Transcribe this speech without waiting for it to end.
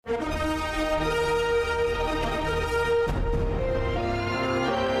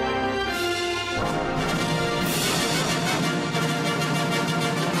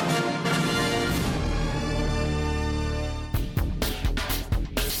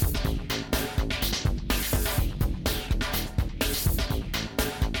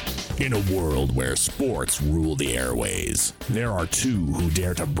In a world where sports rule the airways, there are two who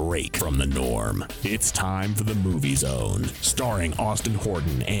dare to break from the norm. It's time for the Movie Zone, starring Austin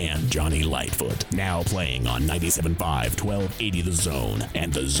Horton and Jonni Lightfoot. Now playing on 97.5, 1280 The Zone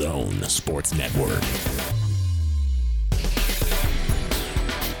and The Zone Sports Network.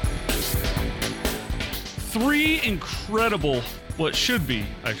 Three incredible, what should be,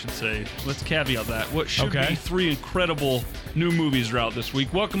 I should say, let's caveat that, what should be three incredible new movies are out this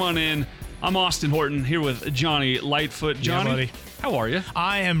week. Welcome on in. I'm Austin Horton here with Jonni Lightfoot. Jonni, buddy. How are you?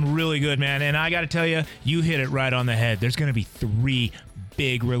 I am really good, man, and I got to tell you, you hit it right on the head. There's going to be three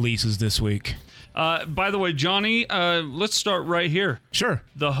big releases this week. By the way, Jonni, let's start right here. Sure.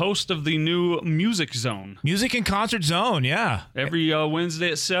 The host of the new Music Zone. Music and Concert Zone, yeah. Every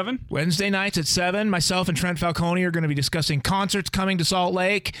Wednesday at 7? Wednesday nights at 7. Myself and Trent Falcone are going to be discussing concerts coming to Salt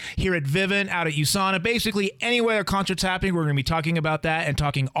Lake, here at Vivint, out at USANA. Basically, anywhere a concert's happening, we're going to be talking about that and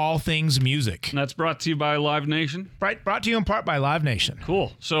talking all things music. And that's brought to you by Live Nation? Right, brought to you in part by Live Nation.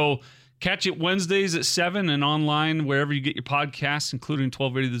 Cool. So catch it Wednesdays at 7 and online wherever you get your podcasts, including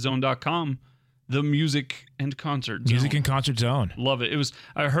 1280thezone.com. The Music and Concert Zone. Music and Concert Zone. Love it.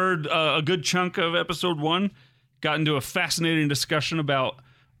 I heard a good chunk of episode 1, got into a fascinating discussion about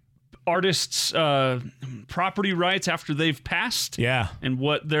artists' property rights after they've passed. Yeah. And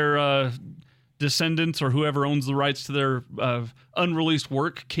what their descendants or whoever owns the rights to their unreleased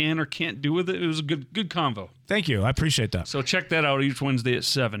work can or can't do with it. It was a good convo. Thank you. I appreciate that. So check that out each Wednesday at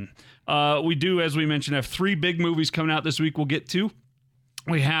 7. We do, as we mentioned, have 3 big movies coming out this week we'll get to.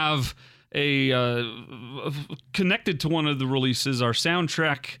 We have connected to one of the releases, our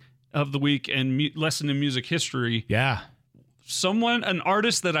soundtrack of the week and lesson in music history. Yeah. An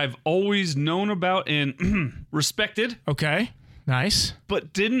artist that I've always known about and respected. Okay. Nice.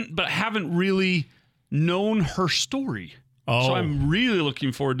 But haven't really known her story. Oh. So I'm really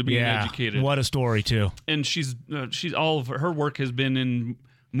looking forward to being educated. What a story too. And she's all of her work has been in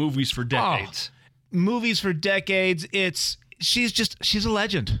movies for decades. Movies for decades. She's a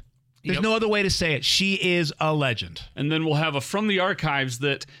legend. There's no other way to say it. She is a legend. And then we'll have a From the Archives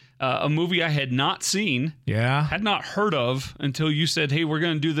that a movie I had not seen, had not heard of until you said, hey, we're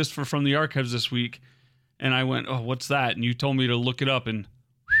going to do this for From the Archives this week. And I went, oh, what's that? And you told me to look it up, and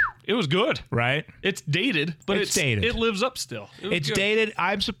it was good. Right? It's dated, but it's dated. It lives up still. It's good. Dated.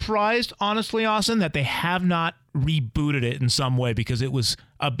 I'm surprised, honestly, Austin, that they have not rebooted it in some way because it was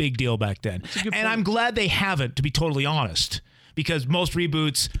a big deal back then. And I'm glad they haven't, to be totally honest, because most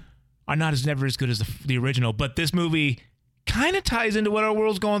reboots are never as good as the original. But this movie kind of ties into what our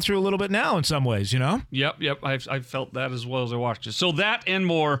world's going through a little bit now in some ways, you know? Yep. I felt that as well as I watched it. So that and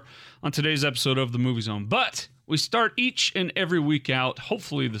more on today's episode of The Movie Zone. But we start each and every week out,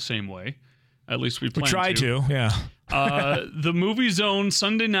 hopefully the same way. At least we plan to. We try to, yeah. The Movie Zone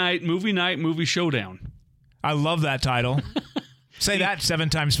Sunday night, movie showdown. I love that title. Say that 7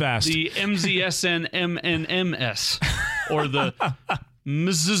 times fast. The MZSNMNMS. Or the...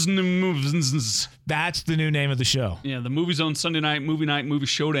 That's the new name of the show. Yeah, the Movie Zone Sunday night, movie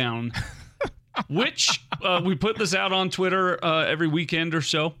showdown. Which we put this out on Twitter every weekend or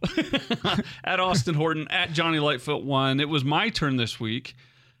so. At Austin Horton, at Jonni Lightfoot 1. It was my turn this week.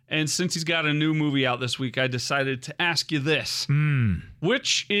 And since he's got a new movie out this week, I decided to ask you this.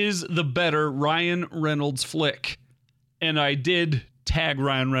 Which is the better Ryan Reynolds flick? And I did tag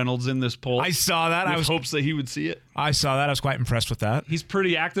Ryan Reynolds in this poll. I saw that. With hopes that he would see it. I saw that. I was quite impressed with that. He's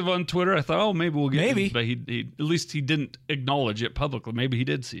pretty active on Twitter. I thought, oh, maybe we'll get him. But he at least he didn't acknowledge it publicly. Maybe he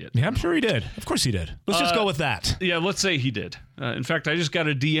did see it. Yeah, I'm sure he did. Of course he did. Let's just go with that. Yeah, let's say he did. In fact, I just got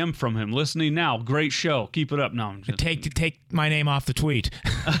a DM from him. Listening now. Great show. Keep it up. No, I'm just... Take my name off the tweet.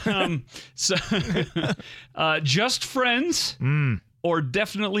 Just Friends. Or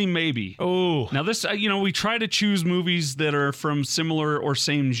Definitely Maybe. Oh. Now this, we try to choose movies that are from similar or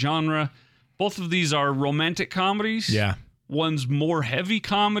same genre. Both of these are romantic comedies. Yeah. One's more heavy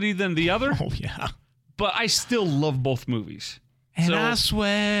comedy than the other. Oh, yeah. But I still love both movies. And I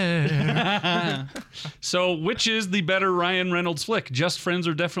swear. So which is the better Ryan Reynolds flick? Just Friends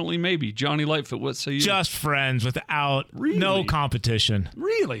or Definitely Maybe? Jonni Lightfoot, what say you? Just Friends without no competition.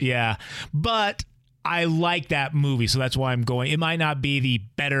 Really? Yeah. But I like that movie, so that's why I'm going. It might not be the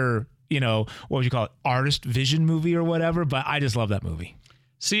better, what would you call it, artist vision movie or whatever, but I just love that movie.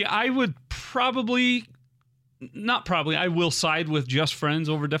 See, I would I will side with Just Friends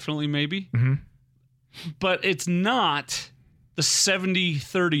over Definitely Maybe. Mm-hmm. But it's not the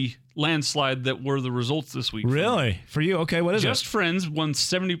 70-30 landslide that were the results this week. Really? For you? Okay, what is Just Friends won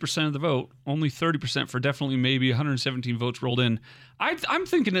 70% of the vote, only 30% for definitely maybe. 117 votes rolled in. I'm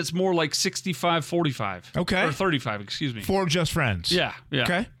thinking it's more like 65-45. Okay. Or 35, excuse me. For Just Friends. Yeah.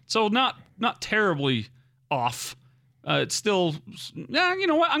 Okay. So not terribly off. It's still, you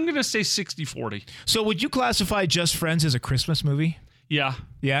know what? I'm going to say 60-40. So would you classify Just Friends as a Christmas movie? Yeah.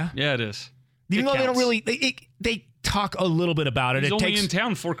 Yeah? Yeah, it is. Even though they don't counts. really, they talk a little bit about it. He's It only takes in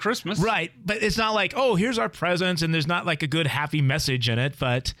town for Christmas. Right, but it's not like, oh, here's our presents, and there's not like a good happy message in it,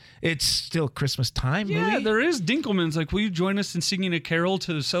 but it's still Christmas time Yeah, movie. there is. Dinkelman's like, will you join us in singing a carol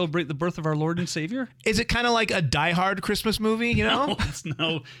to celebrate the birth of our Lord and Savior? Is it kind of like a Die Hard Christmas movie, you know?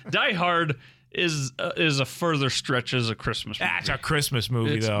 No. Die Hard is a further stretch as a Christmas movie. That's a Christmas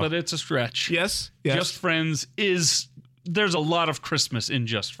movie, though. But it's a stretch. Yes. Just Friends is... There's a lot of Christmas in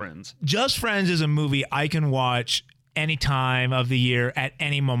Just Friends. Just Friends is a movie I can watch any time of the year at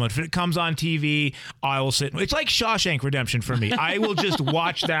any moment. If it comes on TV, I will sit. It's like Shawshank Redemption for me. I will just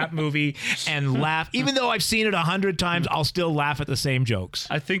watch that movie and laugh. Even though I've seen it 100 times, I'll still laugh at the same jokes.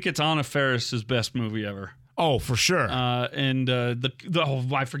 I think it's Anna Faris's best movie ever. Oh, for sure. I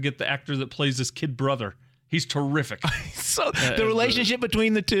forget the actor that plays this kid brother. He's terrific. So the relationship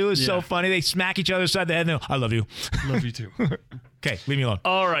between the two is so Yeah. funny. They smack each other side of the head and they'll, I love you. Love you too. Okay, leave me alone.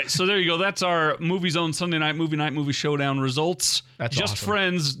 All right, so there you go. That's our Movie Zone Sunday Night Movie Showdown results. That's Just awesome.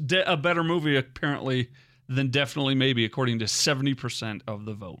 Friends, a better movie apparently than Definitely Maybe, according to 70% of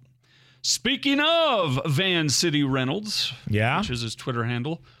the vote. Speaking of Van City Reynolds, Yeah? which is his Twitter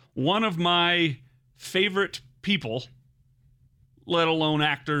handle, one of my favorite people, let alone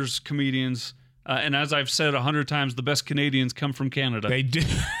actors, comedians, and as I've said 100 times, the best Canadians come from Canada. They do.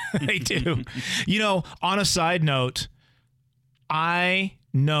 They do. You know, on a side note, I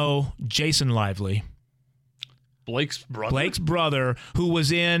know Jason Lively, Blake's brother. Blake's brother, who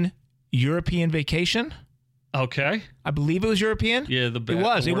was in European Vacation. Okay. I believe it was European. Yeah, It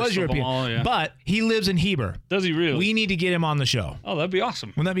was worst of European. them all, yeah. But he lives in Heber. Does he really? We need to get him on the show. Oh, that'd be awesome.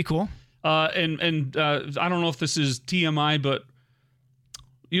 Wouldn't that be cool? I don't know if this is TMI, but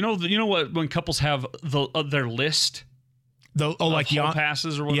you know what? When couples have their list, Like the hall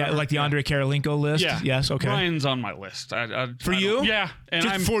passes or whatever. yeah, like the Andre Karolinko list. Yeah. Yes. Okay. Ryan's on my list. For you? Yeah. And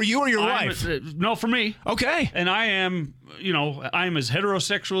Just for you or your wife? No, for me. Okay. And I am as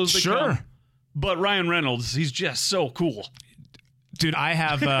heterosexual as they Sure. come. But Ryan Reynolds, he's just so cool. Dude, I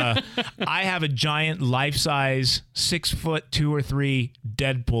have a giant life-size 6'2" or 3"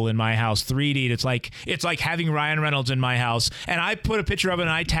 Deadpool in my house, 3D. It's like having Ryan Reynolds in my house, and I put a picture of it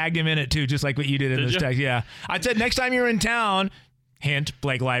and I tagged him in it too, just like what you did in this text. Yeah, I said next time you're in town, hint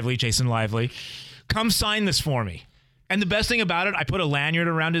Blake Lively, Jason Lively, come sign this for me. And the best thing about it, I put a lanyard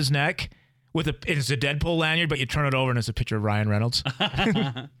around his neck it's a Deadpool lanyard, but you turn it over and it's a picture of Ryan Reynolds.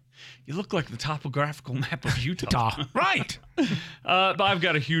 You look like the topographical map of Utah. Right. But I've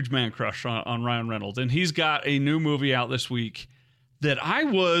got a huge man crush on Ryan Reynolds, and he's got a new movie out this week that I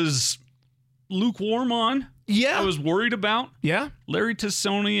was lukewarm on. Yeah. I was worried about. Yeah. Larry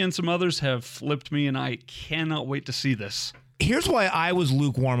Tassoni and some others have flipped me, and I cannot wait to see this. Here's why I was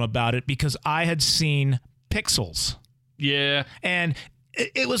lukewarm about it, because I had seen Pixels. Yeah. And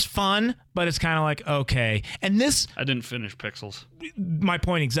it was fun, but it's kind of like, okay. And this, I didn't finish Pixels. my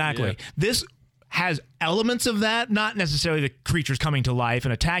point exactly. Yeah. This has elements of that, not necessarily the creatures coming to life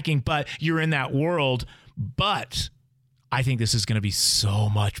and attacking, but you're in that world. But I think this is going to be so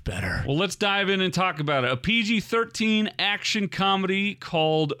much better. Well, let's dive in and talk about it. A PG-13 action comedy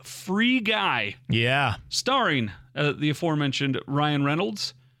called Free Guy, Yeah. starring the aforementioned Ryan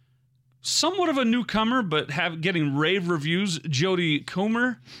Reynolds. Somewhat of a newcomer, but getting rave reviews, Jodie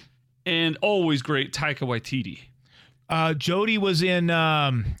Comer, and always great Taika Waititi. Jodie was in,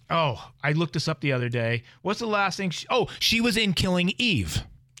 I looked this up the other day. What's the last thing? She was in Killing Eve.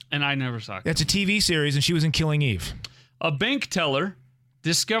 And I never saw it. That's a TV series, and she was in Killing Eve. A bank teller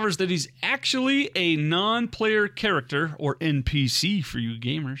discovers that he's actually a non-player character, or NPC for you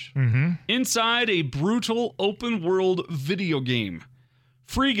gamers, inside a brutal open-world video game.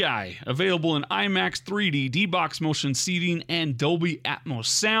 Free Guy, available in IMAX 3D, D-Box motion seating, and Dolby Atmos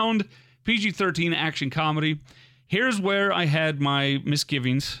sound. PG-13 action comedy. Here's where I had my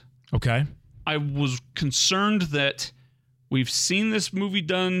misgivings. Okay. I was concerned that we've seen this movie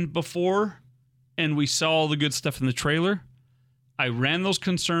done before, and we saw all the good stuff in the trailer. I ran those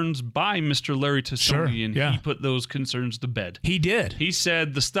concerns by Mr. Larry Tassoni, and he put those concerns to bed. He did. He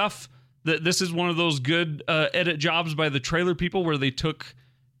said the stuff that this is one of those good edit jobs by the trailer people where they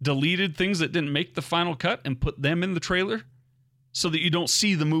deleted things that didn't make the final cut and put them in the trailer so that you don't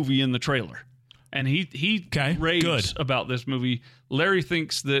see the movie in the trailer. And he raves about this movie. Larry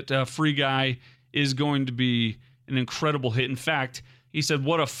thinks that Free Guy is going to be an incredible hit. In fact, he said,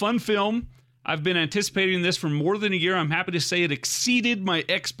 "What a fun film. I've been anticipating this for more than a year. I'm happy to say it exceeded my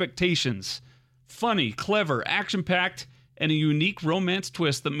expectations. Funny, clever, action-packed, and a unique romance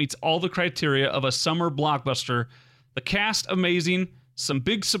twist that meets all the criteria of a summer blockbuster. The cast, amazing. Some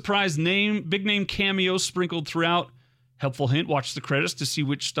big surprise big name cameos sprinkled throughout. Helpful hint, watch the credits to see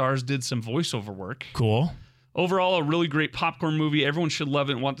which stars did some voiceover work. Cool. Overall, a really great popcorn movie. Everyone should love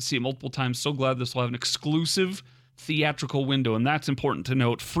it and want to see it multiple times. So glad this will have an exclusive theatrical window." And that's important to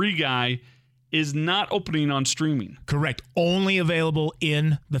note. Free Guy is not opening on streaming. Correct. Only available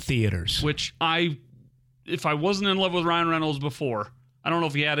in the theaters. Which if I wasn't in love with Ryan Reynolds before, I don't know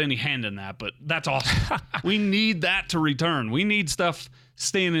if he had any hand in that, but that's awesome. We need that to return. We need stuff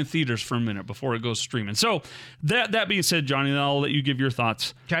staying in theaters for a minute before it goes streaming. So that being said, Johnny, I'll let you give your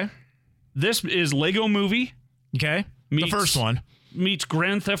thoughts. Okay. This is Lego Movie. Okay. The first one. Meets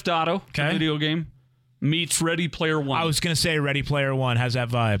Grand Theft Auto, the video game. Meets Ready Player One. I was going to say Ready Player One has that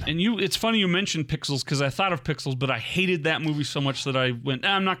vibe. And it's funny you mentioned Pixels because I thought of Pixels, but I hated that movie so much that I went,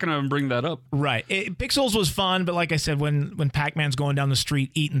 I'm not going to bring that up. Right. Pixels was fun, but like I said, when Pac-Man's going down the street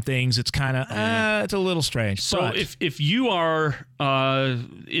eating things, it's kind of, it's a little strange. So but if you are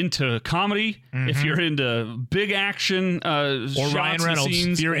into comedy, if you're into big action, or Ryan Reynolds,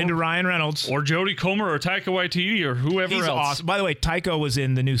 scenes, if you're into Ryan Reynolds, or Jodie Comer or Taika Waititi or whoever he's else. Awesome. By the way, Taika was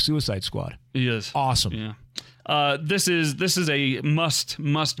in the new Suicide Squad. He is awesome. Yeah. This is a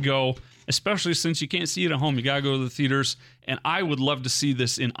must go, especially since you can't see it at home. You gotta go to the theaters, and I would love to see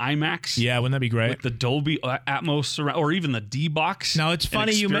this in IMAX. Yeah, wouldn't that be great? With the Dolby Atmos or even the D-Box. Now, it's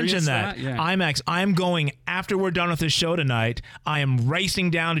funny you mentioned that. Yeah. IMAX. I'm going, after we're done with this show tonight, I am racing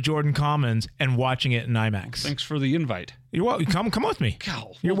down to Jordan Commons and watching it in IMAX. Thanks for the invite. You're welcome. Come with me.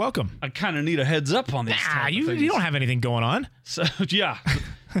 God, you're welcome. I kind of need a heads up on this. You don't have anything going on. So, yeah.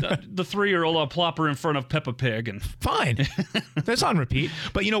 The 3-year-old I'll plop her in front of Peppa Pig and fine. That's on repeat.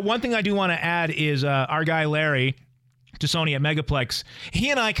 But one thing I do want to add is our guy Larry Sony at Megaplex. He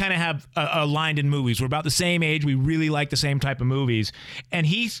and I kind of have aligned in movies. We're about the same age. We really like the same type of movies. And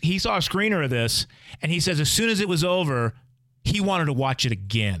he saw a screener of this, and he says as soon as it was over, he wanted to watch it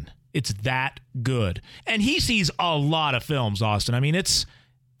again. It's that good. And he sees a lot of films, Austin. I mean, it's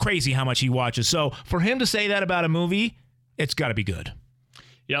crazy how much he watches. So for him to say that about a movie, it's got to be good.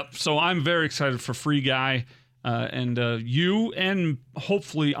 Yep. So I'm very excited for Free Guy. And you and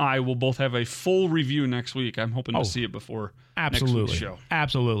hopefully I will both have a full review next week. I'm hoping to see it before next week's show.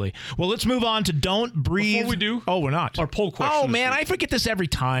 Absolutely. Well, let's move on to Don't Breathe. Before we do, we're not. Our poll question. Oh, man, I forget this every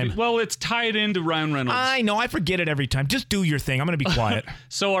time. Well, it's tied into Ryan Reynolds. I know. I forget it every time. Just do your thing. I'm going to be quiet.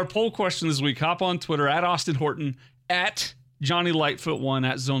 So our poll question this week, hop on Twitter, at Austin Horton, at Johnny Lightfoot1,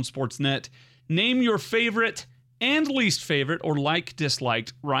 at Zone Sportsnet. Name your favorite and least favorite or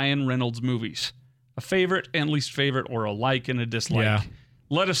disliked Ryan Reynolds movies. A favorite and least favorite, or a like and a dislike. Yeah.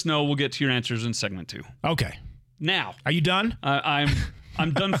 Let us know. We'll get to your answers in segment 2. Okay. Now. Are you done? I'm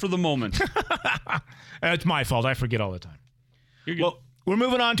done for the moment. It's my fault. I forget all the time. You're good. Well, we're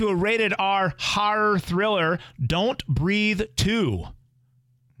moving on to a rated R horror thriller, Don't Breathe 2.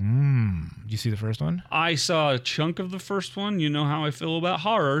 Did you see the first one? I saw a chunk of the first one. You know how I feel about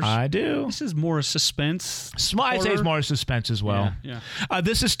horrors. I do. This is more suspense. I'd say it's more suspense as well. Yeah.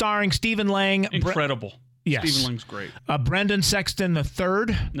 This is starring Stephen Lang. Incredible. Yes. Stephen Lang's great. Brendan Sexton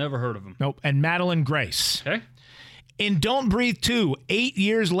III. Never heard of him. Nope. And Madeline Grace. Okay. In Don't Breathe 2, 8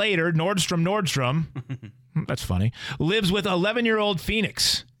 years later, Nordstrom, that's funny, lives with 11-year-old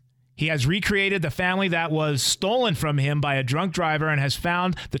Phoenix. He has recreated the family that was stolen from him by a drunk driver and has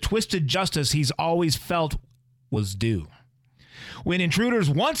found the twisted justice he's always felt was due. When intruders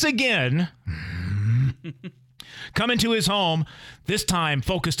once again come into his home, this time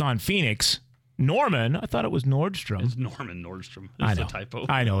focused on Phoenix, Norman, I thought it was Nordstrom. It's Norman Nordstrom. It's a typo.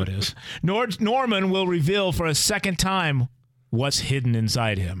 I know it is. Norman will reveal for a second time what's hidden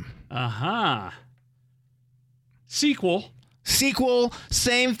inside him. Sequel,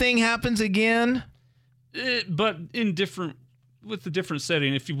 same thing happens again. But with a different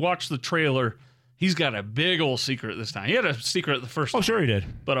setting. If you watch the trailer, he's got a big old secret this time. He had a secret the first time. Oh, sure he did.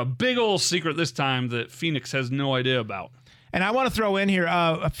 But a big old secret this time that Phoenix has no idea about. And I want to throw in here,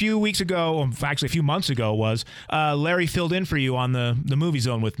 a few weeks ago, actually a few months ago Larry filled in for you on the Movie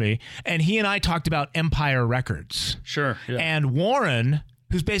Zone with me, and he and I talked about Empire Records. Sure, yeah. And Warren,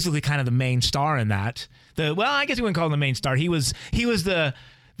 who's basically kind of the main star in that, I guess you wouldn't call him the main star. He was the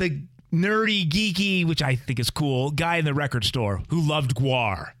nerdy, geeky, which I think is cool, guy in the record store who loved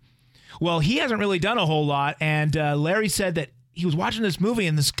Gwar. Well, he hasn't really done a whole lot, and Larry said that he was watching this movie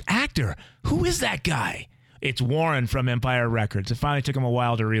and this actor, who is that guy? It's Warren from Empire Records. It finally took him a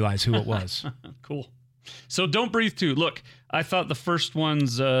while to realize who it was. Cool. So Don't Breathe 2. Look, I thought the first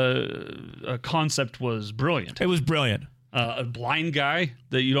one's concept was brilliant. It was brilliant. A blind guy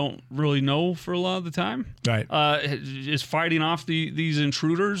that you don't really know for a lot of the time, Right? is fighting off these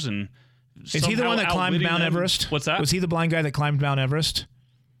intruders, and Is he the one that climbed Mount Everest? What's that? Was he the blind guy that climbed Mount Everest?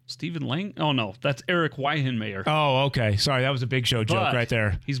 Stephen Lang? Oh no, that's Eric Weihenmayer. Oh, okay. Sorry, that was a Big Show joke But right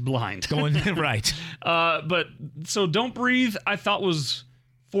there. He's blind. Going right. But so Don't Breathe, I thought was,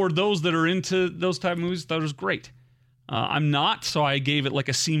 for those that are into those type of movies, thought it was great. I'm not, so I gave it like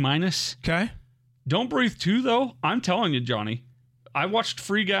a C-. Okay. Don't Breathe 2, though, I'm telling you, Johnny, I watched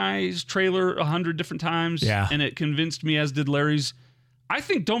Free Guy's trailer 100 different times, and it convinced me, as did Larry's. I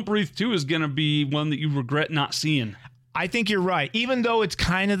think Don't Breathe 2 is going to be one that you regret not seeing. I think you're right. Even though it's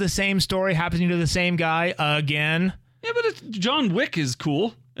kind of the same story happening to the same guy again. Yeah, but John Wick is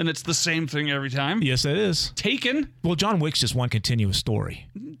cool, and it's the same thing every time. Yes, it is. Taken. Well, John Wick's just one continuous story.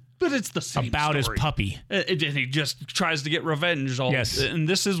 But it's the same about story. his puppy. And he just tries to get revenge. Yes. And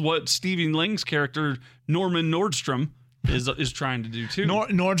this is what Stephen Lang's character, Norman Nordstrom, is trying to do, too.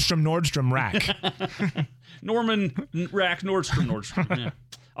 Nordstrom Rack. Norman Rack Nordstrom. Yeah.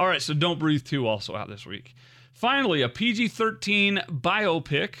 All right, so Don't Breathe 2 also out this week. Finally, a PG-13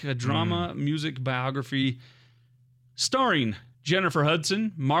 biopic, a drama music biography starring Jennifer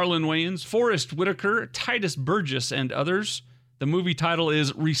Hudson, Marlon Wayans, Forrest Whitaker, Titus Burgess, and others. The movie title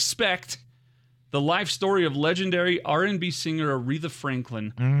is Respect, the life story of legendary R&B singer Aretha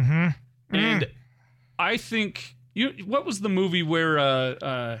Franklin. Mm-hmm. And I think, what was the movie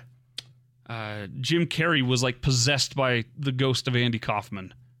where Jim Carrey was like possessed by the ghost of Andy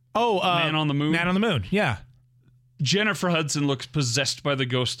Kaufman? Oh, Man on the Moon? Man on the Moon, yeah. Jennifer Hudson looks possessed by the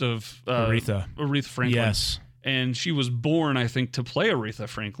ghost of Aretha Franklin. Yes. And she was born, I think, to play Aretha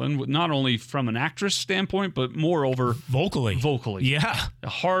Franklin, not only from an actress standpoint, but moreover vocally. Yeah.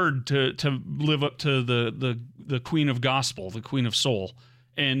 Hard to live up to the queen of gospel, the queen of soul.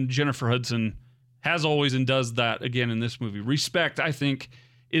 And Jennifer Hudson has always and does that again in this movie. Respect, I think,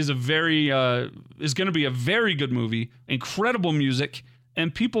 is going to be a very good movie, incredible music,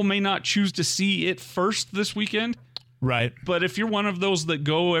 and people may not choose to see it first this weekend. Right. But if you're one of those that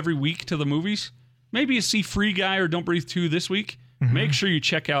go every week to the movies, maybe you see Free Guy or Don't Breathe 2 this week. Mm-hmm. Make sure you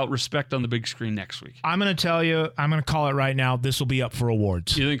check out Respect on the big screen next week. I'm going to tell you, I'm going to call it right now, this will be up for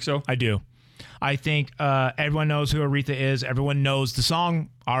awards. You think so? I do. I think everyone knows who Aretha is. Everyone knows the song,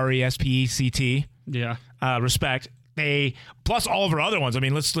 R-E-S-P-E-C-T. Yeah. Respect. Plus all of her other ones. I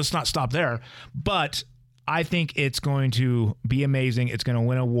mean, let's not stop there. But I think it's going to be amazing. It's going to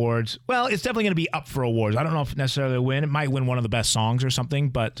win awards. Well, it's definitely going to be up for awards. I don't know if necessarily win. It might win one of the best songs or something,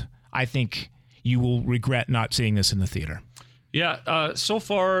 but I think you will regret not seeing this in the theater. Yeah. So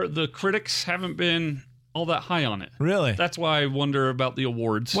far, the critics haven't been all that high on it. Really? That's why I wonder about the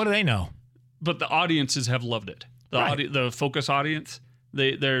awards. What do they know? But the audiences have loved it. The focus audience,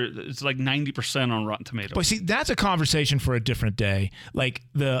 it's like 90% on Rotten Tomatoes. But see, that's a conversation for a different day. Like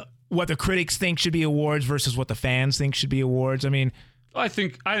what the critics think should be awards versus what the fans think should be awards. I mean, I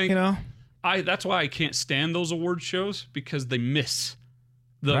think you know, that's why I can't stand those award shows, because they miss.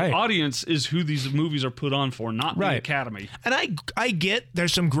 The audience is who these movies are put on for, not the Academy. And I get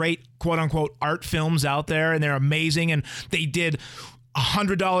there's some great quote unquote art films out there, and they're amazing, and they did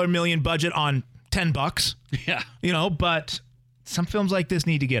 $100 million budget on $10. Yeah. You know, but some films like this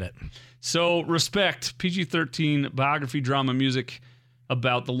need to get it. So Respect, PG-13 biography drama music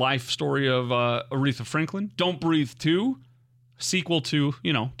about the life story of Aretha Franklin. Don't Breathe 2, sequel to,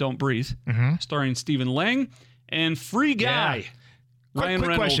 Don't Breathe, starring Stephen Lang, and Free Guy. Yeah. Ryan quick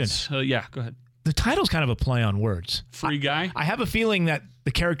Reynolds. question. Go ahead. The title's kind of a play on words. Free Guy? I have a feeling that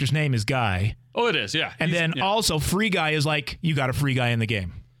the character's name is Guy. Oh, it is, yeah. And also Free Guy is like, you got a free guy in the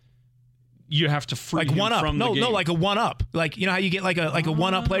game. You have to free him one up. from the game. No, like a one up. Like, you know how you get like a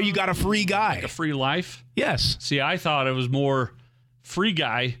one up player? You got a free guy. Like a free life? Yes. See, I thought it was more free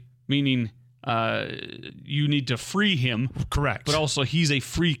guy, meaning you need to free him. Correct. But also he's a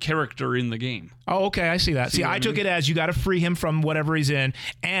free character in the game. Oh, okay. I see that. See, I took it as you got to free him from whatever he's in,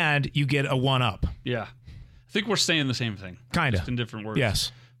 and you get a one up. Yeah. I think we're saying the same thing. Kind of. Just in different words.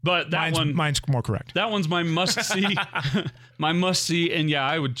 Yes. But mine's more correct. That one's my must-see. My must-see. And yeah,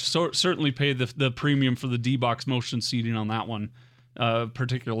 I would certainly pay the premium for the D-Box motion seating on that one,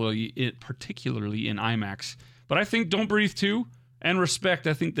 particularly in IMAX. But I think Don't Breathe 2 and Respect,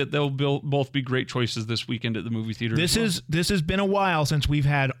 I think that they'll both be great choices this weekend at the movie theater. This has been a while since we've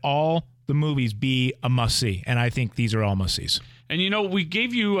had all the movies be a must-see, and I think these are all must-sees. And, we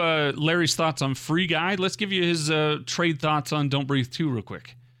gave you Larry's thoughts on Free Guy. Let's give you his trade thoughts on Don't Breathe 2 real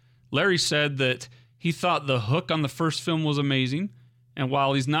quick. Larry said that he thought the hook on the first film was amazing. And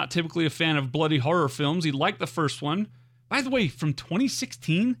while he's not typically a fan of bloody horror films, he liked the first one. By the way, from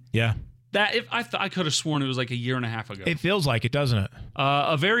 2016? Yeah. I could have sworn it was like a year and a half ago. It feels like it, doesn't it?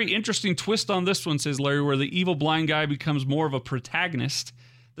 A very interesting twist on this one, says Larry, where the evil blind guy becomes more of a protagonist.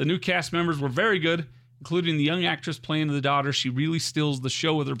 The new cast members were very good, including the young actress playing the daughter. She really steals the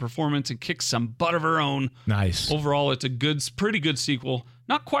show with her performance and kicks some butt of her own. Nice. Overall, it's a pretty good sequel.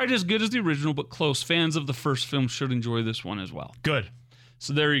 Not quite as good as the original, but close. Fans of the first film should enjoy this one as well. Good.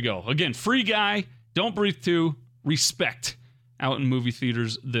 So there you go. Again, Free Guy, Don't Breathe 2, Respect, out in movie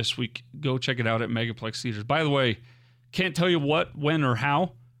theaters this week. Go check it out at Megaplex Theaters. By the way, can't tell you what, when, or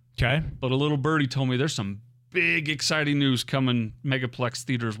how. Okay. But a little birdie told me there's some big, exciting news coming Megaplex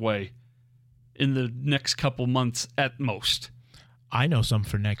Theaters' way in the next couple months at most. I know some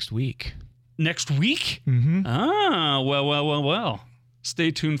for next week. Next week? Mm-hmm. Well.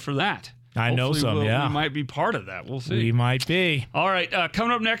 Stay tuned for that. I know some, yeah. We might be part of that. We'll see. We might be. All right,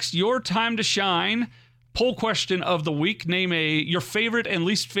 coming up next, your time to shine. Poll question of the week. Name your favorite and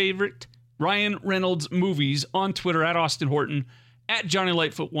least favorite Ryan Reynolds movies on Twitter at Austin Horton, at Johnny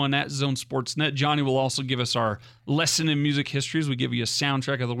Lightfoot 1, at Zone Sportsnet. Johnny will also give us our lesson in music history as we give you a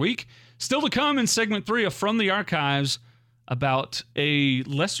soundtrack of the week. Still to come in segment 3 of From the Archives about a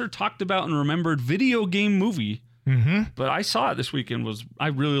lesser talked about and remembered video game movie. Mm-hmm. But I saw it this weekend. I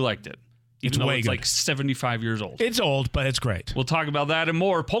really liked it. Even though it's like 75 years old. It's old, but it's great. We'll talk about that and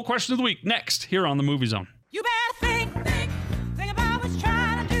more. Poll question of the week next here on the Movie Zone. You better think about what you're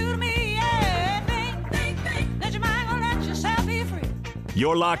trying to do to me. Yeah, think. Let your mind go, let yourself be free.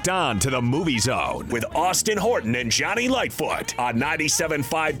 You're locked on to the Movie Zone with Austin Horton and Johnny Lightfoot on 97.5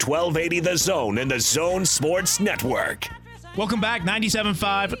 1280 The Zone and the Zone Sports Network. Welcome back,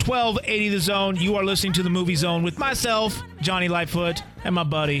 97.5, 1280 The Zone. You are listening to the Movie Zone with myself, Johnny Lightfoot, and my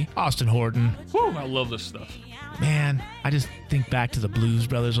buddy, Austin Horton. Whew, I love this stuff. Man, I just think back to the Blues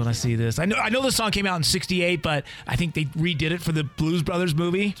Brothers when I see this. I know the song came out in 68, but I think they redid it for the Blues Brothers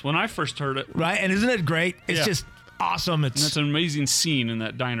movie. It's when I first heard it. Right? And isn't it great? It's just awesome. It's an amazing scene in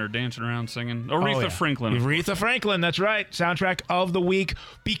that diner dancing around singing. Aretha Franklin. Aretha Franklin, that's right. Soundtrack of the week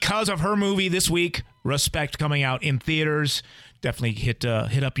because of her movie this week, Respect, coming out in theaters. Definitely hit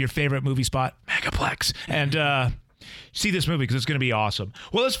up your favorite movie spot, Megaplex, and see this movie because it's going to be awesome.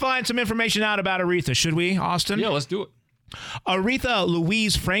 Well, let's find some information out about Aretha, should we, Austin? Yeah, let's do it. Aretha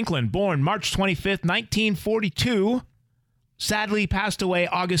Louise Franklin, born March 25th, 1942. Sadly passed away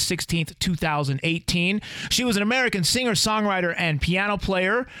August 16th, 2018. She was an American singer, songwriter, and piano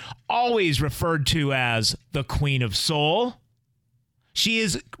player, always referred to as the Queen of Soul. She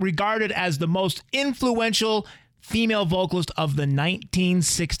is regarded as the most influential female vocalist of the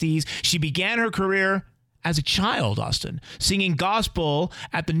 1960s. She began her career as a child, Austin, singing gospel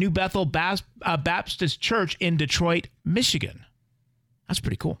at the New Bethel Baptist Church in Detroit, Michigan. That's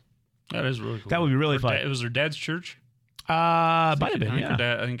pretty cool. That is really cool. That would be really fun. It was her dad's church? Might have been,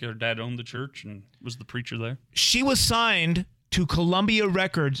 yeah. I think her dad owned the church and was the preacher there. She was signed to Columbia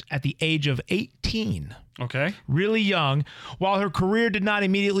Records at the age of 18. Okay. Really young. While her career did not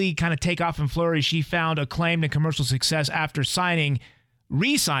immediately kind of take off and flourish, she found acclaim and commercial success after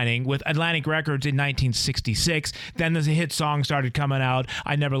re-signing with Atlantic Records in 1966. Then the hit songs started coming out.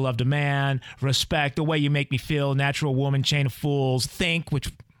 I Never Loved a Man, Respect, The Way You Make Me Feel, Natural Woman, Chain of Fools, Think, which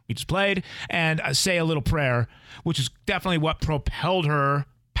we just played, and Say a Little Prayer, which is definitely what propelled her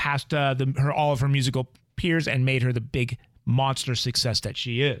past all of her musical peers and made her the big monster success that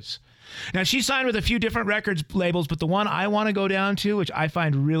she is. Now, she signed with a few different records labels, but the one I want to go down to, which I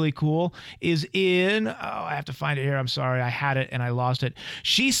find really cool, is I have to find it here. I'm sorry. I had it and I lost it.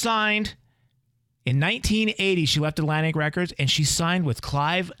 She signed in 1980. She left Atlantic Records and she signed with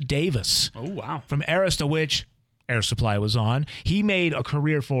Clive Davis. Oh, wow. From Arista, which Air Supply was on. He made a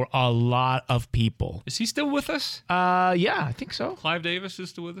career for a lot of people. Is he still with us? Yeah, I think so. Clive Davis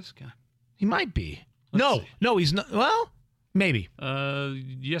is still with us? Okay. He might be. Let's see. No, he's not. Well, maybe.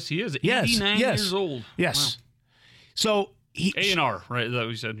 Yes, he is. Yes, 89 years old. Yes. Wow. So A&R, right? Is that what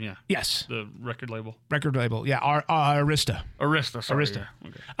you said? Yeah. Yes. The record label. Yeah. Arista. Arista. Sorry. Arista.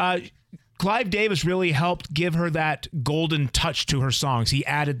 Yeah. Okay. Clive Davis really helped give her that golden touch to her songs. He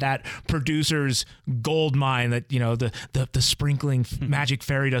added that producer's gold mine, that the sprinkling magic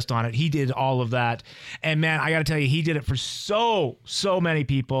fairy dust on it. He did all of that, and man, I got to tell you, he did it for so many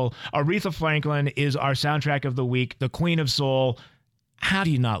people. Aretha Franklin is our soundtrack of the week, the Queen of Soul. How do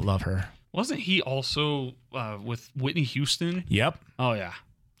you not love her? Wasn't he also with Whitney Houston? Yep. Oh yeah.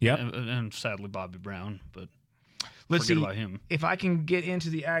 Yep. And sadly Bobby Brown, but. Let's forget see about him. if I can get into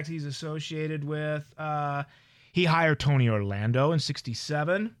the acts he's associated with. He hired Tony Orlando in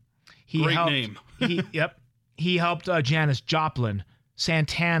 '67. Great name. He helped Janis Joplin,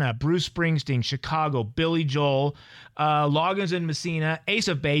 Santana, Bruce Springsteen, Chicago, Billy Joel, Loggins and Messina, Ace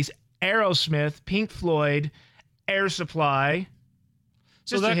of Base, Aerosmith, Pink Floyd, Air Supply.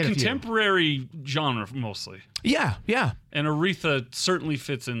 So that contemporary genre mostly. Yeah. And Aretha certainly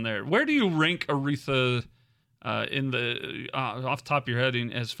fits in there. Where do you rank Aretha in the off the top of your head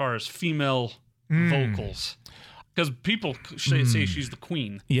as far as female vocals? Because people say she's the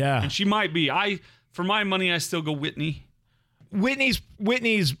queen. Yeah. And she might be. For my money, I still go Whitney.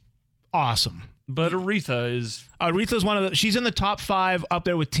 Whitney's awesome. But Aretha's one of the. She's in the top 5 up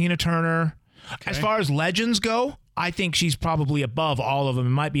there with Tina Turner. Okay. As far as legends go, I think she's probably above all of them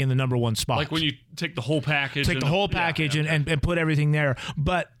and might be in the number 1 spot. Like when you take the whole package. And put everything there.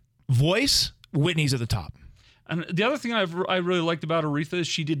 But voice, Whitney's at the top. And the other thing I really liked about Aretha is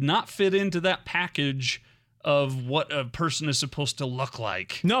she did not fit into that package of what a person is supposed to look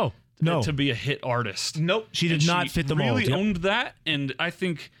like. No. To be a hit artist. Nope. She did not fit the mold. She really owned that, and I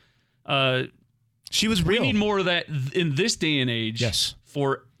think she was real. We need more of that in this day and age. Yes.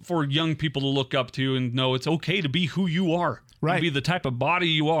 For young people to look up to and know it's okay to be who you are. Right. To be the type of body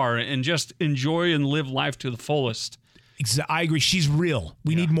you are and just enjoy and live life to the fullest. I agree. She's real.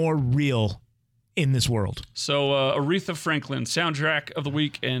 We need more real in this world. So Aretha Franklin, soundtrack of the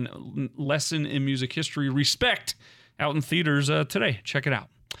week and lesson in music history. Respect, out in theaters today. Check it out.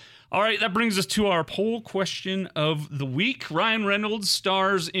 All right, that brings us to our poll question of the week. Ryan Reynolds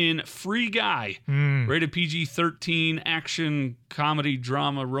stars in Free Guy, rated PG-13 action, comedy,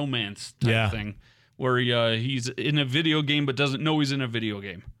 drama, romance type thing, where he's in a video game but doesn't know he's in a video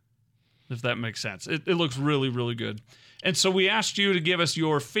game, if that makes sense. It looks really, really good. And so we asked you to give us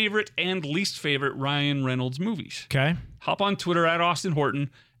your favorite and least favorite Ryan Reynolds movies. Okay. Hop on Twitter at Austin Horton,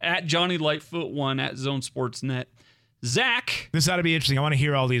 at Johnny Lightfoot 1, at Zone Sports Net. Zach. This ought to be interesting. I want to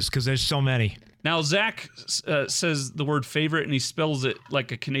hear all these because there's so many. Now, Zach says the word favorite, and he spells it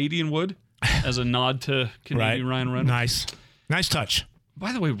like a Canadian would, as a nod to Canadian Ryan Reynolds. Nice touch.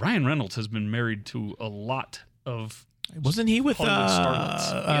 By the way, Ryan Reynolds has been married to a lot of Wasn't he with Hollywood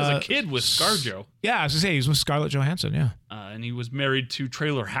starlets. He has a kid with ScarJo. Yeah, I was going to say, he was with Scarlett Johansson, yeah. And he was married to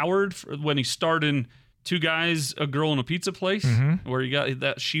Traylor Howard when he starred in Two Guys, a Girl in a Pizza Place, where he got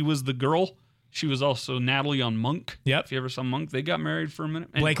that she was the girl. She was also Natalie on Monk. Yep. If you ever saw Monk, they got married for a minute.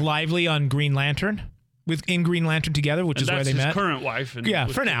 Anyway. Blake Lively on Green Lantern. In Green Lantern together, which is where they met. That's his current wife. And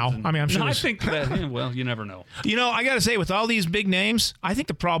for now. I mean, I'm sure. I think that, well, you never know. You know, I got to say, with all these big names, I think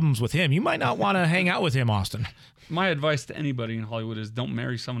the problem's with him. You might not want to hang out with him, Austin. My advice to anybody in Hollywood is don't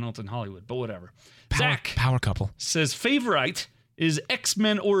marry someone else in Hollywood, but whatever. Zach Power couple. Says, favorite is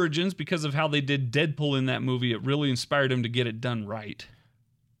X-Men Origins because of how they did Deadpool in that movie. It really inspired him to get it done right.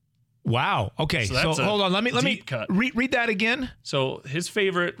 Wow. Okay. So hold on. Let me read that again. So his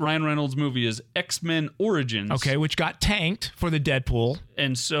favorite Ryan Reynolds movie is X-Men Origins. Okay, which got tanked for the Deadpool.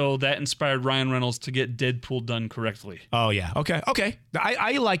 And so that inspired Ryan Reynolds to get Deadpool done correctly. Oh yeah. Okay.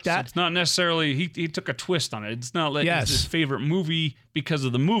 I like that. So it's not necessarily he took a twist on it. It's not like it's his favorite movie because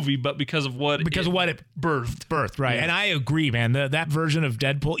of the movie, but because of what it birthed. Right. Yeah. And I agree, man. That version of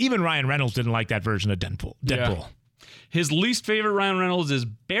Deadpool, even Ryan Reynolds didn't like that version of Deadpool. Yeah. His least favorite Ryan Reynolds is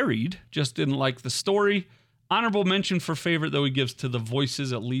Buried. Just didn't like the story. Honorable mention for favorite, though, he gives to the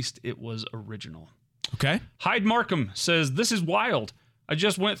voices. At least it was original. Okay. Hyde Markham says, this is wild. I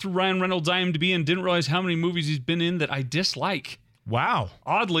just went through Ryan Reynolds' IMDb and didn't realize how many movies he's been in that I dislike. Wow.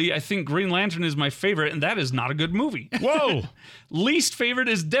 Oddly, I think Green Lantern is my favorite, and that is not a good movie. Whoa. Least favorite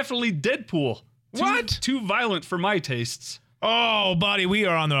is definitely Deadpool. What? Too violent for my tastes. Oh, buddy, we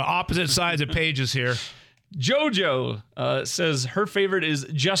are on the opposite sides of pages here. JoJo says her favorite is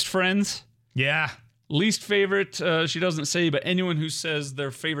Just Friends. Yeah. Least favorite, she doesn't say, but anyone who says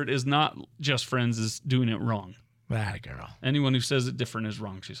their favorite is not Just Friends is doing it wrong. That girl. Anyone who says it different is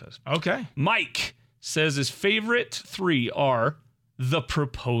wrong, she says. Okay. Mike says his favorite 3 are The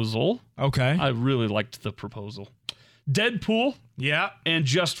Proposal. Okay. I really liked The Proposal. Deadpool. Yeah. And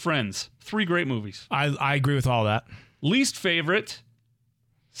Just Friends. 3 great movies. I agree with all that. Least favorite,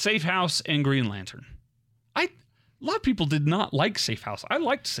 Safe House and Green Lantern. A lot of people did not like Safe House. I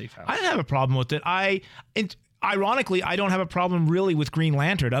liked Safe House. I didn't have a problem with it. Ironically, I don't have a problem really with Green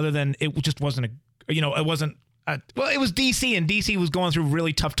Lantern, other than it just wasn't it was DC, and DC was going through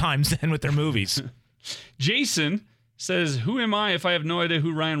really tough times then with their movies. Jason says, who am I if I have no idea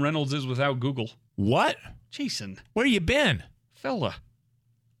who Ryan Reynolds is without Google? What? Jason. Where you been? Fella.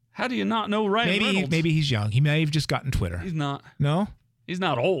 How do you not know Ryan Reynolds? Maybe he's young. He may have just gotten Twitter. He's not. No? He's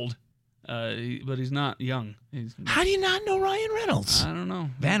not old. but he's not young. How do you not know Ryan Reynolds? I don't know.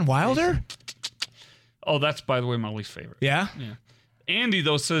 Van Wilder? Oh, that's, by the way, my least favorite. Yeah? Yeah. Andy,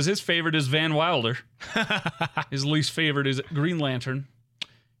 though, says his favorite is Van Wilder. His least favorite is Green Lantern.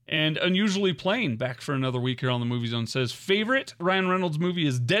 And Unusually Plain, back for another week here on the Movie Zone, says favorite Ryan Reynolds movie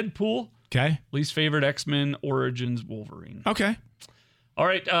is Deadpool. Okay. Least favorite, X-Men Origins Wolverine. Okay. All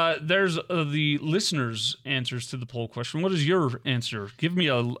right, there's the listeners' answers to the poll question. What is your answer? Give me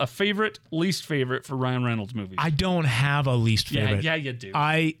a favorite, least favorite for Ryan Reynolds movies. I don't have a least favorite. Yeah, you do.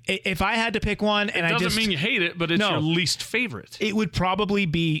 If I had to pick one, and it doesn't mean you hate it, but it's your least favorite. It would probably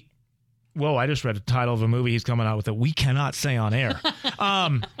be. Whoa! I just read the title of a movie he's coming out with that we cannot say on air.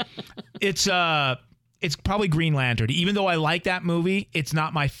 It's probably Green Lantern. Even though I like that movie, it's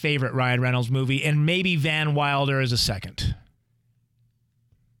not my favorite Ryan Reynolds movie, and maybe Van Wilder is a second.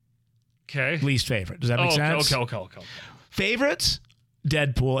 Okay. Least favorite. Does that make sense? Okay. Favorites?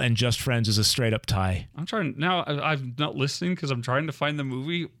 Deadpool and Just Friends is a straight up tie. I'm trying now. I'm not listening because I'm trying to find the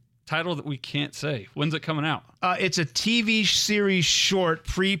movie title that we can't say. When's it coming out? It's a TV series short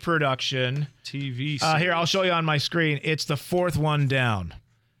pre-production. TV series. Here, I'll show you on my screen. It's the fourth one down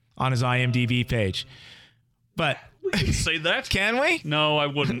on his IMDb page. But we can say that. Can we? No, I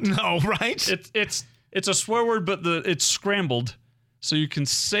wouldn't. No, right? It's a swear word, but it's scrambled. So you can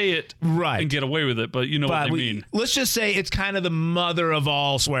say it and get away with it, but you know what I mean. Let's just say it's kind of the mother of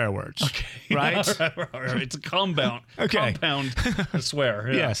all swear words. Okay. Right? All right. It's a compound. Okay. Compound swear.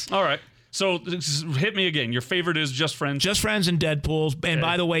 Yeah. Yes. All right. So hit me again. Your favorite is Just Friends? Just Friends and Deadpool. And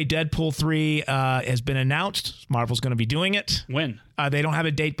by the way, Deadpool 3 has been announced. Marvel's going to be doing it. When? They don't have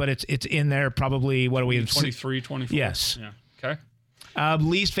a date, but it's in there probably, what are we? 23, 24? Yes. Yeah. Okay.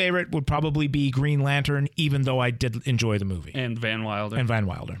 Least favorite would probably be Green Lantern, even though I did enjoy the movie. And Van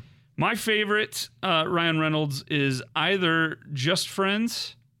Wilder. My favorite Ryan Reynolds is either Just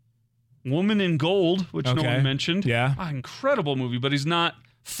Friends, Woman in Gold, which no one mentioned. Yeah. Incredible movie, but he's not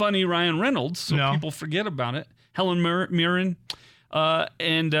funny Ryan Reynolds, so people forget about it. Helen Mirren.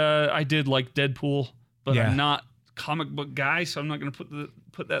 And I did like Deadpool, but I'm not a comic book guy, so I'm not going to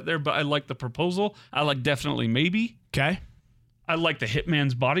put that there, but I like The Proposal. I like Definitely Maybe. Okay. I like The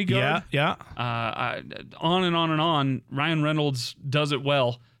Hitman's Bodyguard. Yeah. On and on and on. Ryan Reynolds does it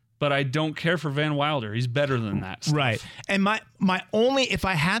well, but I don't care for Van Wilder. He's better than that stuff. Right. And my only, if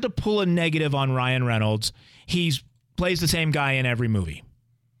I had to pull a negative on Ryan Reynolds, he plays the same guy in every movie.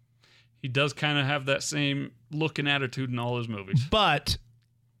 He does kind of have that same look and attitude in all his movies. But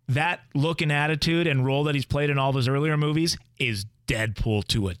that look and attitude and role that he's played in all of his earlier movies is Deadpool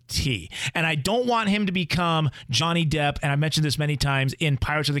to a T. And I don't want him to become Johnny Depp, and I mentioned this many times, in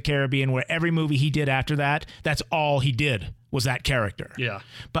Pirates of the Caribbean, where every movie he did after that, that's all he did was that character. Yeah.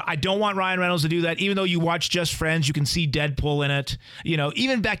 But I don't want Ryan Reynolds to do that. Even though you watch Just Friends, you can see Deadpool in it. You know,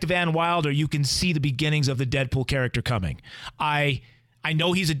 even back to Van Wilder, you can see the beginnings of the Deadpool character coming. I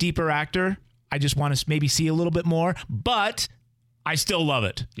know he's a deeper actor. I just want to maybe see a little bit more, but I still love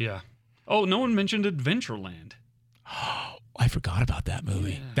it. Yeah. Oh, no one mentioned Adventureland. I forgot about that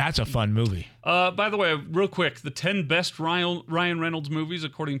movie. Yeah. That's a fun movie. By the way, real quick, the 10 best Ryan Reynolds movies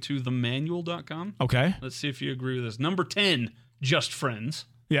according to themanual.com. Okay. Let's see if you agree with this. Number 10, Just Friends.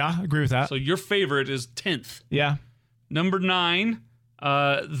 Yeah, I agree with that. So your favorite is 10th. Yeah. Number 9,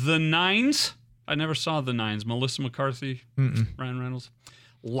 The Nines. I never saw The Nines. Melissa McCarthy, Ryan Reynolds.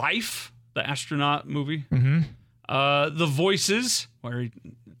 Life, the astronaut movie. Mm-hmm. The Voices, where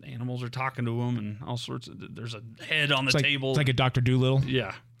animals are talking to him and all sorts of. There's a head on the table. It's like a Dr. Dolittle.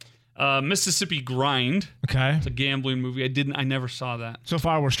 Yeah. Mississippi Grind. Okay. It's a gambling movie. I never saw that. So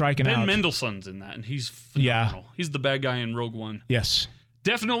far, we're striking out. Ben Mendelsohn's in that, and he's phenomenal. Yeah. He's the bad guy in Rogue One. Yes.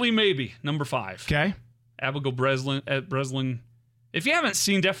 Definitely Maybe, number 5. Okay. Abigail Breslin. If you haven't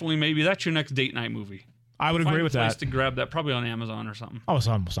seen Definitely Maybe, that's your next date night movie. I would agree with Find a place that. to grab that, probably on Amazon or something. Oh, it's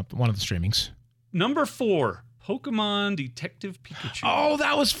on one of the streamings. Number 4, Pokemon Detective Pikachu. Oh,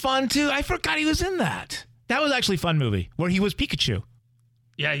 that was fun, too. I forgot he was in that. That was actually a fun movie, where he was Pikachu.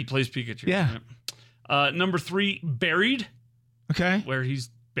 Yeah, he plays Pikachu. Yeah. Number 3, Buried. Okay. Where he's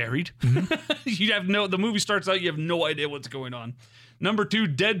buried. Mm-hmm. The movie starts out, you have no idea what's going on. Number 2,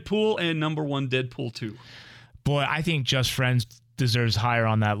 Deadpool, and number 1, Deadpool 2. Boy, I think Just Friends deserves higher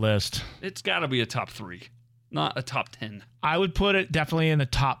on that list. It's got to be a top 3, not a top 10. I would put it definitely in the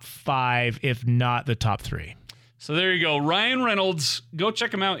top 5, if not the top 3. So there you go. Ryan Reynolds. Go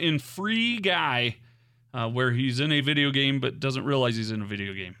check him out in Free Guy, where he's in a video game but doesn't realize he's in a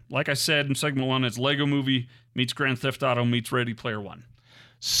video game. Like I said in segment 1, it's Lego Movie meets Grand Theft Auto meets Ready Player One.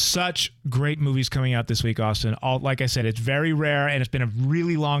 Such great movies coming out this week, Austin. Like I said, it's very rare, and it's been a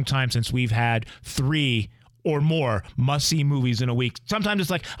really long time since we've had 3 or more must-see movies in a week. Sometimes it's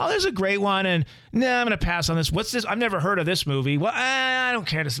like, oh, there's a great one, and nah, I'm going to pass on this. What's this? I've never heard of this movie. Well, I don't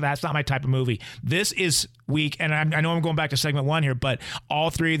care. That's not my type of movie. This is week, and I know I'm going back to segment 1 here, but all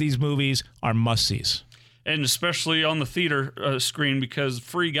 3 of these movies are must-sees. And especially on the theater screen, because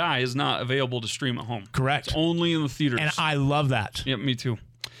Free Guy is not available to stream at home. Correct. It's only in the theaters. And I love that. Yep, me too.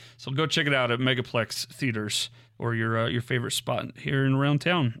 So go check it out at Megaplex Theaters or your favorite spot here in around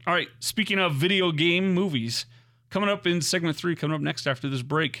town. All right, speaking of video game movies, coming up in segment 3, coming up next after this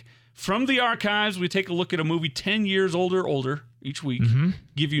break. From the archives, we take a look at a movie 10 years older each week,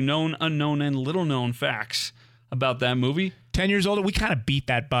 give you known, unknown, and little-known facts about that movie. 10 years older, we kind of beat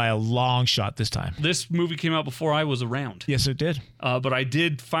that by a long shot this time. This movie came out before I was around. Yes, it did. But I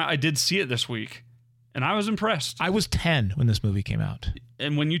did see it this week, and I was impressed. I was 10 when this movie came out.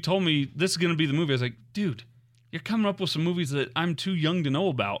 And when you told me this is going to be the movie, I was like, dude, you're coming up with some movies that I'm too young to know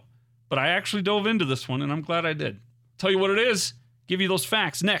about. But I actually dove into this one, and I'm glad I did. Tell you what it is, give you those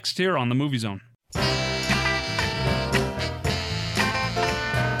facts next here on the Movie Zone.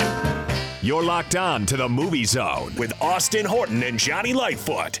 You're locked on to the Movie Zone with Austin Horton and Jonni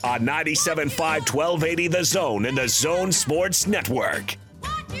Lightfoot on 97.5 1280 The Zone and the Zone Sports Network.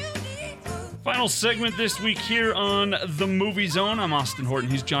 Final segment this week here on the Movie Zone. I'm Austin Horton.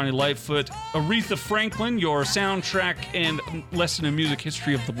 He's Jonni Lightfoot. Aretha Franklin, your soundtrack and lesson in music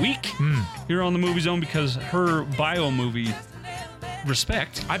history of the week here on the Movie Zone, because her bio movie,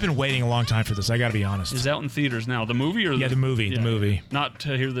 Respect, I've been waiting a long time for this. I got to be honest. is out in theaters now. The movie or the movie? Yeah. The movie. Not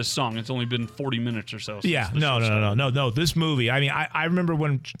to hear this song. It's only been 40 minutes or so. Yeah, no. This movie. I mean, I remember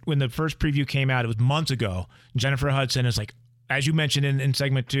when the first preview came out. It was months ago. Jennifer Hudson is like, as you mentioned in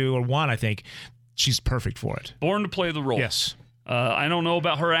segment 2 or 1, I think she's perfect for it. Born to play the role. Yes. I don't know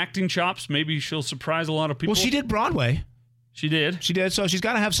about her acting chops. Maybe she'll surprise a lot of people. Well, she did Broadway. She did. So she's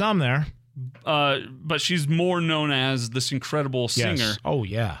got to have some there. But she's more known as this incredible singer. Yes. Oh,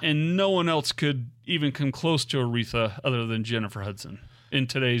 yeah. And no one else could even come close to Aretha other than Jennifer Hudson in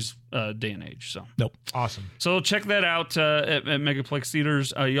today's day and age. So Nope. Awesome. So check that out at Megaplex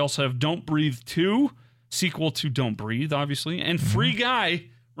Theaters. You also have Don't Breathe 2, sequel to Don't Breathe, obviously. And Free Guy,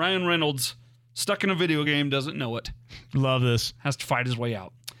 Ryan Reynolds, stuck in a video game, doesn't know it. Love this. Has to fight his way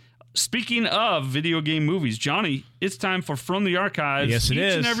out. Speaking of video game movies, Jonni, it's time for From the Archives. Yes, it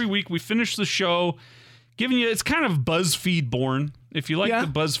is. Each and every week we finish the show giving you, it's kind of BuzzFeed born. If you like the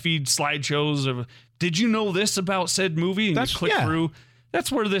BuzzFeed slideshows of, did you know this about said movie? And you click through.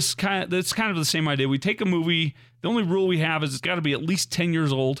 That's where that's kind of the same idea. We take a movie, the only rule we have is it's got to be at least 10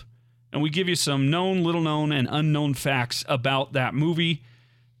 years old, and we give you some known, little known, and unknown facts about that movie.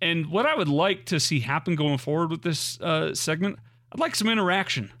 And what I would like to see happen going forward with this segment, I'd like some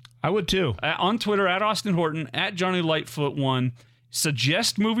interaction. I would too. On Twitter, at Austin Horton, at Jonni Lightfoot 1.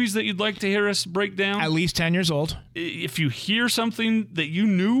 Suggest movies that you'd like to hear us break down. At least 10 years old. If you hear something that you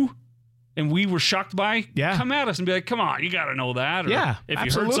knew and we were shocked by, come at us and be like, come on, you got to know that. Or if absolutely. you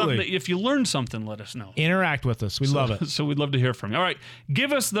heard something, if you learned something, let us know. Interact with us. We love it. So we'd love to hear from you. All right.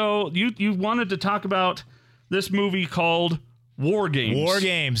 Give us, though, you wanted to talk about this movie called WarGames.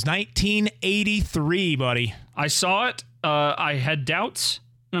 WarGames, 1983, buddy. I saw it. I had doubts.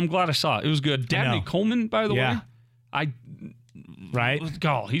 And I'm glad I saw it. It was good. Dabney Coleman, by the way. Right?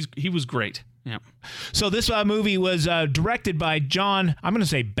 Oh, he was great. Yeah. So this movie was directed by John, I'm going to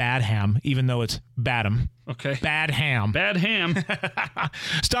say Badham, even though it's Badham. Okay. Badham.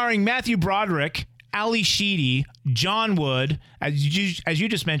 Starring Matthew Broderick, Ali Sheedy, John Wood, as you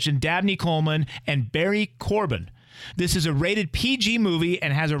just mentioned, Dabney Coleman, and Barry Corbin. This is a rated PG movie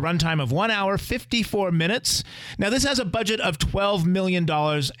and has a runtime of 1 hour, 54 minutes. Now, this has a budget of $12 million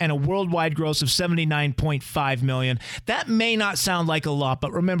and a worldwide gross of $79.5 million. That may not sound like a lot,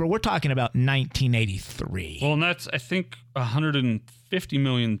 but remember, we're talking about 1983. Well, and that's, I think, $150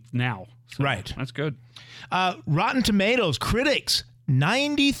 million now. So right. That's good. Rotten Tomatoes, critics,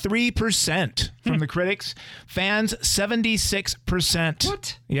 93% from the critics. Fans, 76%.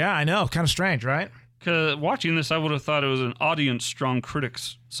 What? Yeah, I know. Kind of strange, right? Watching this, I would have thought it was an audience strong,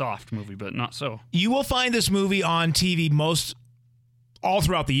 critics soft movie, but not so. You will find this movie on TV all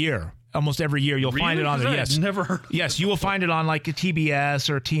throughout the year. Almost every year you'll find it on there. Yes, never heard. Yes, you will find it on like a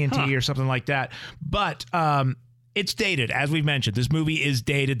TBS or TNT or something like that. But it's dated, as we've mentioned. This movie is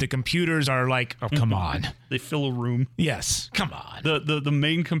dated. The computers are like, oh, come on. They fill a room. Yes, come on. The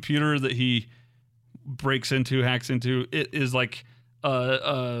main computer that he hacks into, it is like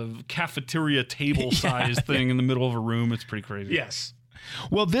a cafeteria table size thing in the middle of a room. It's pretty crazy. Yes.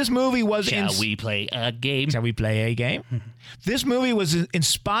 Well, this movie was... Shall we play a game? Shall we play a game? This movie was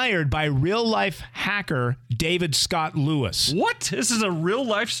inspired by real-life hacker David Scott Lewis. What? This is a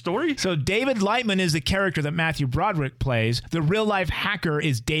real-life story? So David Lightman is the character that Matthew Broderick plays. The real-life hacker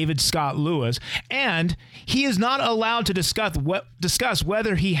is David Scott Lewis. And he is not allowed to discuss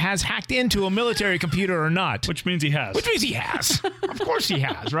whether he has hacked into a military computer or not. Which means he has. Which means he has. Of course he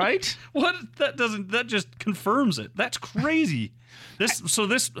has, right? What? That just confirms it. That's crazy.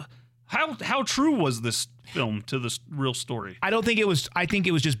 How true was this film to this real story? I don't think it was. I think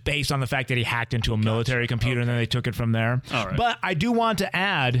it was just based on the fact that he hacked into a military computer and then they took it from there. All right. But I do want to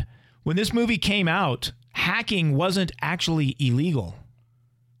add, when this movie came out, hacking wasn't actually illegal.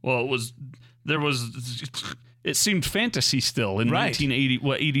 Well, it seemed fantasy still in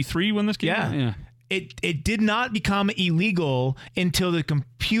 1980, 83 when this came out? Yeah. It did not become illegal until the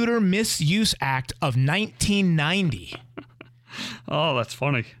Computer Misuse Act of 1990. Oh, that's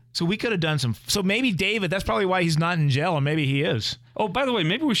funny. So we could have done some. So maybe David, that's probably why he's not in jail, or maybe he is. Oh, by the way,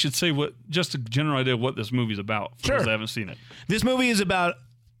 maybe we should say just a general idea of what this movie's about. For those that haven't seen it. This movie is about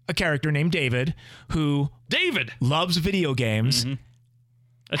a character named David who loves video games. Mm-hmm.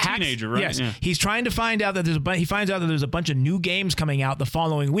 A teenager, right? Yes. Yeah. He's trying to find out that he finds out that there's a bunch of new games coming out the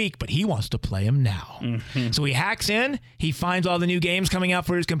following week, but he wants to play them now. Mm-hmm. So he hacks in, he finds all the new games coming out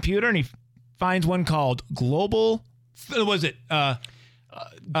for his computer, and he finds one called Global. Was it?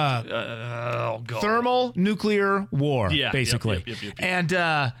 Thermal nuclear war, basically. Yep.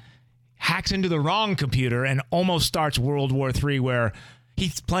 And hacks into the wrong computer and almost starts World War III, where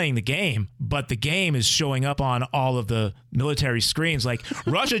he's playing the game, but the game is showing up on all of the military screens. Like,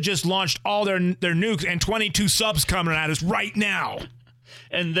 Russia just launched all their nukes and 22 subs coming at us right now.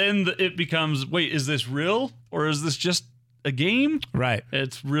 And then it becomes, wait, is this real? Or is this just a game? Right.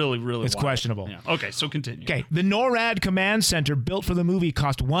 It's really wild. Questionable. Yeah. Okay, so continue. Okay. The NORAD command center built for the movie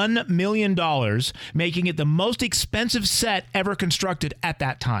cost $1 million, making it the most expensive set ever constructed at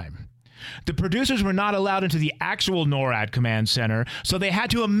that time. The producers were not allowed into the actual NORAD command center, so they had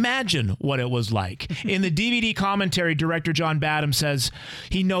to imagine what it was like. In the DVD commentary, director John Badham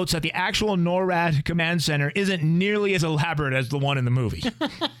he notes that the actual NORAD command center isn't nearly as elaborate as the one in the movie.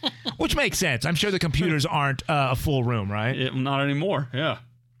 Which makes sense. I'm sure the computers aren't a full room, right? Not anymore, yeah.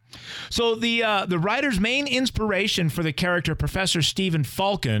 So the writer's main inspiration for the character Professor Stephen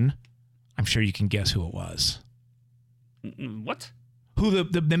Falcon, I'm sure you can guess who it was. What? Who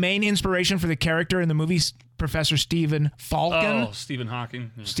the main inspiration for the character in the movie, Professor Stephen Falcon? Oh, Stephen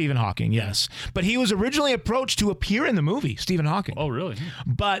Hawking. Yeah. Stephen Hawking, yes. But he was originally approached to appear in the movie, Stephen Hawking. Oh, really?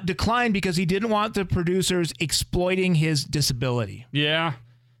 But declined because he didn't want the producers exploiting his disability. Yeah.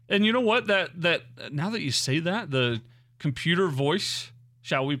 And you know what? That now that you say that, the computer voice,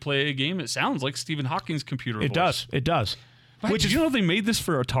 shall we play a game? It sounds like Stephen Hawking's computer voice. It does. Did you know they made this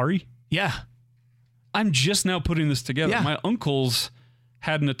for Atari? Yeah. I'm just now putting this together. Yeah. My uncles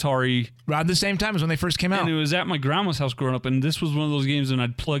had an Atari around the same time as when they first came out. And it was at my grandma's house growing up, and this was one of those games, and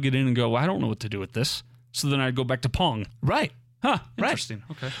I'd plug it in and go, well, I don't know what to do with this. So then I'd go back to Pong. Right. Huh. Interesting.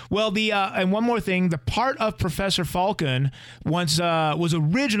 Right. Okay. Well, and one more thing, the part of Professor Falcon was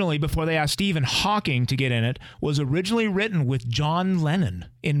originally, before they asked Stephen Hawking to get in it, was originally written with John Lennon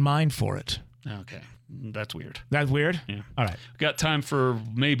in mind for it. Okay. That's weird. That's weird? Yeah. All right. Got time for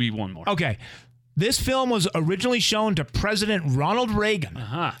maybe one more. Okay. This film was originally shown to President Ronald Reagan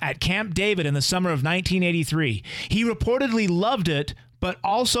at Camp David in the summer of 1983. He reportedly loved it, but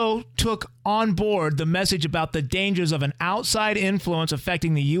also took on board the message about the dangers of an outside influence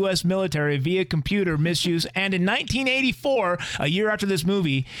affecting the U.S. military via computer misuse. And in 1984, a year after this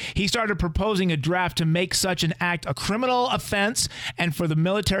movie, he started proposing a draft to make such an act a criminal offense and for the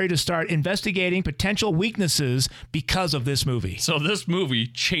military to start investigating potential weaknesses because of this movie. So this movie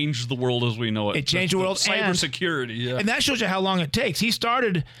changed the world as we know it. It changed the world. Cybersecurity, yeah. And that shows you how long it takes. He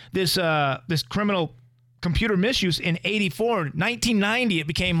started this criminal computer misuse in 84. 1990, it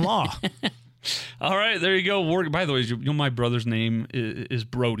became law. All right, there you go. By the way, you know my brother's name is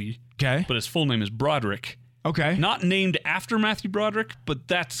Brody. Okay. But his full name is Broderick. Okay. Not named after Matthew Broderick, but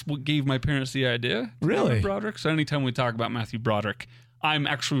that's what gave my parents the idea. Really? Broderick. So anytime we talk about Matthew Broderick, I'm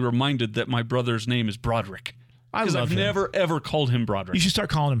actually reminded that my brother's name is Broderick. Because I've never, ever called him Broderick. You should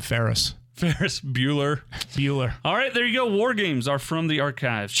start calling him Ferris. Ferris Bueller. All right, there you go. War games are from the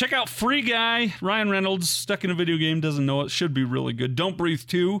archives. Check out Free Guy. Ryan Reynolds, stuck in a video game, doesn't know it. Should be really good. Don't Breathe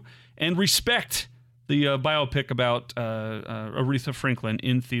 2. And Respect, the biopic about Aretha Franklin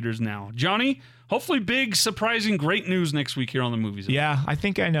in theaters now. Johnny, hopefully big, surprising, great news next week here on the Movies. Yeah, I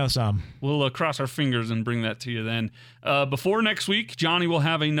think I know some. We'll cross our fingers and bring that to you then. Before next week, Johnny will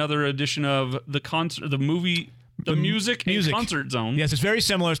have another edition of the movie The music and concert zone. Yes, it's very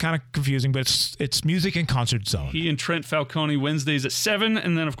similar. It's kind of confusing, but it's music and concert zone. He and Trent Falcone Wednesdays at 7,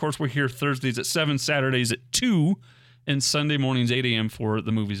 and then, of course, we're here Thursdays at 7, Saturdays at 2, and Sunday mornings 8 a.m. for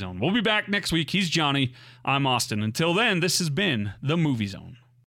the Movie Zone. We'll be back next week. He's Johnny. I'm Austin. Until then, this has been the Movie Zone.